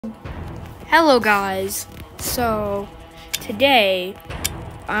Hello guys, so today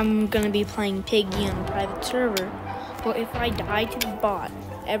I'm gonna be playing Piggy on a private server. But if I die to the bot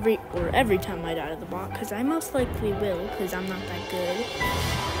every time I die to the bot, because I most likely will, because I'm not that good.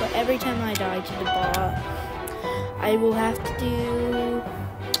 But every time I die to the bot, I will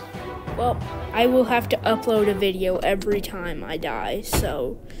have to upload a video every time I die.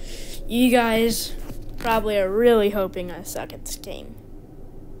 So you guys probably are really hoping I suck at this game.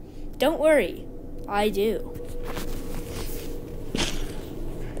 Don't worry, I do.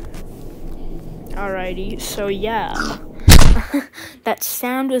 Alrighty, so yeah. That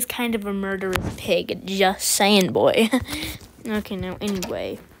sound was kind of a murderous pig, just saying, boy. Okay, now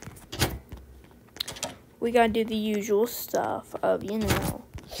anyway. We gotta do the usual stuff of,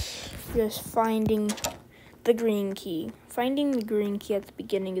 just finding the green key. Finding the green key at the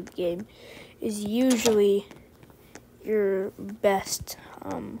beginning of the game is usually your best,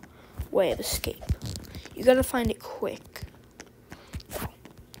 way of escape. You gotta find it quick.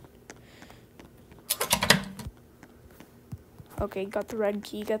 Okay, got the red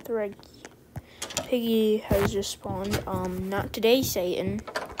key, Piggy has just spawned. Not today, Satan.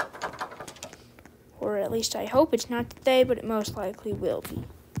 Or at least I hope it's not today, but it most likely will be.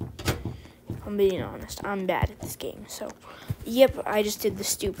 I'm being honest, I'm bad at this game, so. Yep, I just did the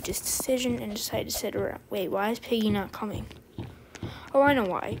stupidest decision and decided to sit around. Wait, why is Piggy not coming? Oh, I know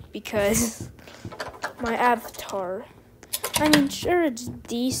why. Because my avatar, I mean, sure, it's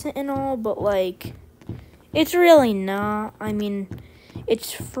decent and all, but, like, it's really not. I mean,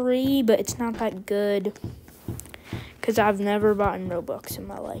 it's free, but it's not that good. Because I've never bought Robux in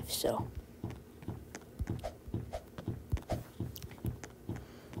my life, so.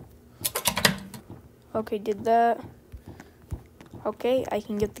 Okay, did that. Okay, I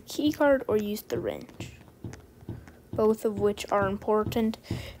can get the key card or use the wrench. Both of which are important.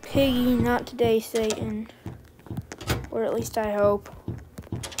 Piggy, not today, Satan. Or at least I hope.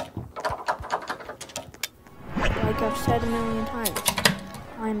 Like I've said a million times,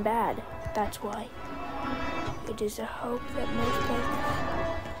 I'm bad. That's why. It is a hope that most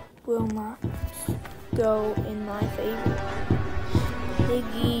likely will not go in my favor.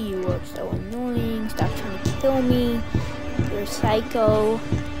 Piggy, you are so annoying. Stop trying to kill me. You're psycho.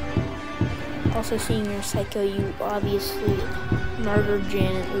 Also, seeing you're psycho, you obviously murdered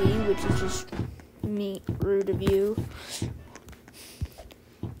Janet Lee, which is just rude of you.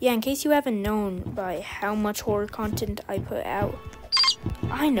 Yeah, in case you haven't known by how much horror content I put out,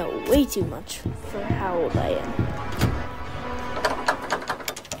 I know way too much for how old I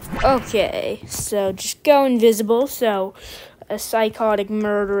am. Okay, so just go invisible so a psychotic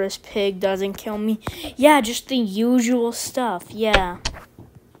murderous pig doesn't kill me. Yeah, just the usual stuff, yeah.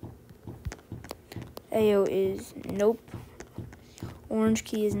 AO is nope. Orange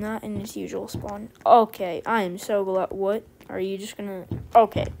key is not in its usual spawn. Okay, I am so glad. What? Are you just gonna...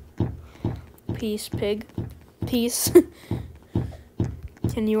 Okay. Peace, pig. Peace.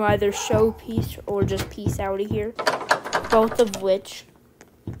 Can you either show peace or just peace out of here? Both of which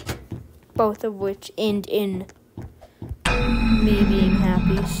end in me being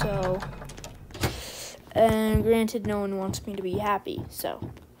happy, so... And granted, no one wants me to be happy,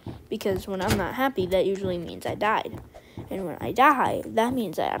 so... Because when I'm not happy, that usually means I died. And when I die, that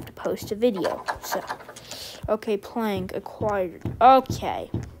means I have to post a video. So, okay, plank acquired. Okay.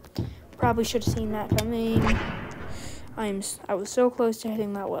 Probably should have seen that coming. I was so close to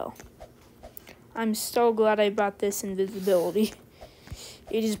hitting that well. I'm so glad I bought this invisibility.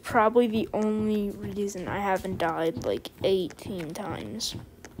 It is probably the only reason I haven't died like 18 times.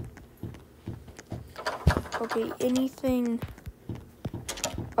 Okay, anything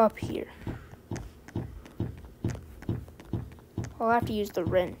up here? I'll have to use the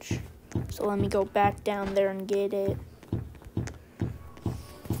wrench. So let me go back down there and get it.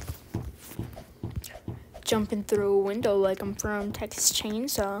 Jumping through a window like I'm from Texas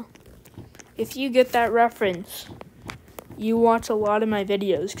Chainsaw. If you get that reference, you watch a lot of my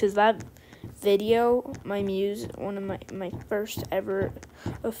videos, because that video, one of my first ever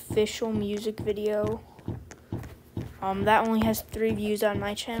official music video, that only has 3 views on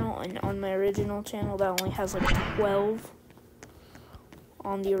my channel, and on my original channel that only has like 12.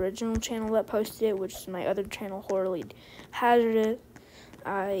 On the original channel that posted it, which is my other channel, Horribly Hazardous,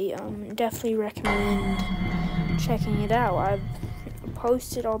 I definitely recommend checking it out. I've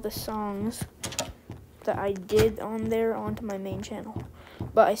posted all the songs that I did on there onto my main channel.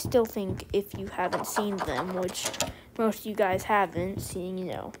 But I still think if you haven't seen them, which most of you guys haven't, seeing,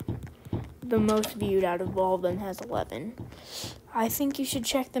 the most viewed out of all of them has 11, I think you should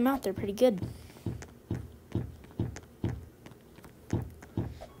check them out. They're pretty good.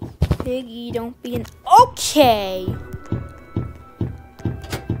 Piggy, don't be an... Okay!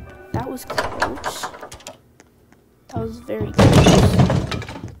 That was close. That was very close.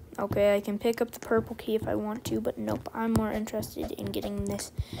 Okay, I can pick up the purple key if I want to, but nope. I'm more interested in getting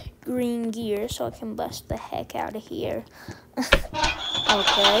this green gear so I can bust the heck out of here.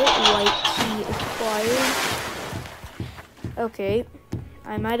 Okay, white key acquired. Okay,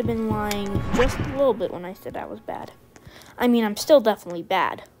 I might have been lying just a little bit when I said I was bad. I mean, I'm still definitely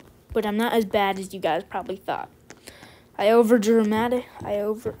bad, but I'm not as bad as you guys probably thought. I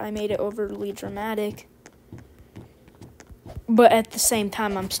made it overly dramatic. But at the same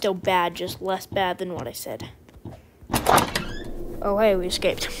time, I'm still bad, just less bad than what I said. Oh, hey, we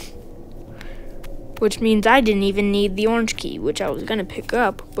escaped. Which means I didn't even need the orange key, which I was gonna pick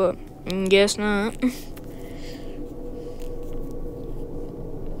up, but guess not.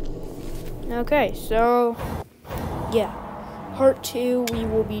 Okay, so, yeah. Part 2, we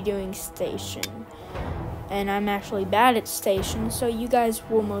will be doing station. And I'm actually bad at station, so you guys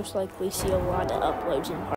will most likely see a lot of uploads in part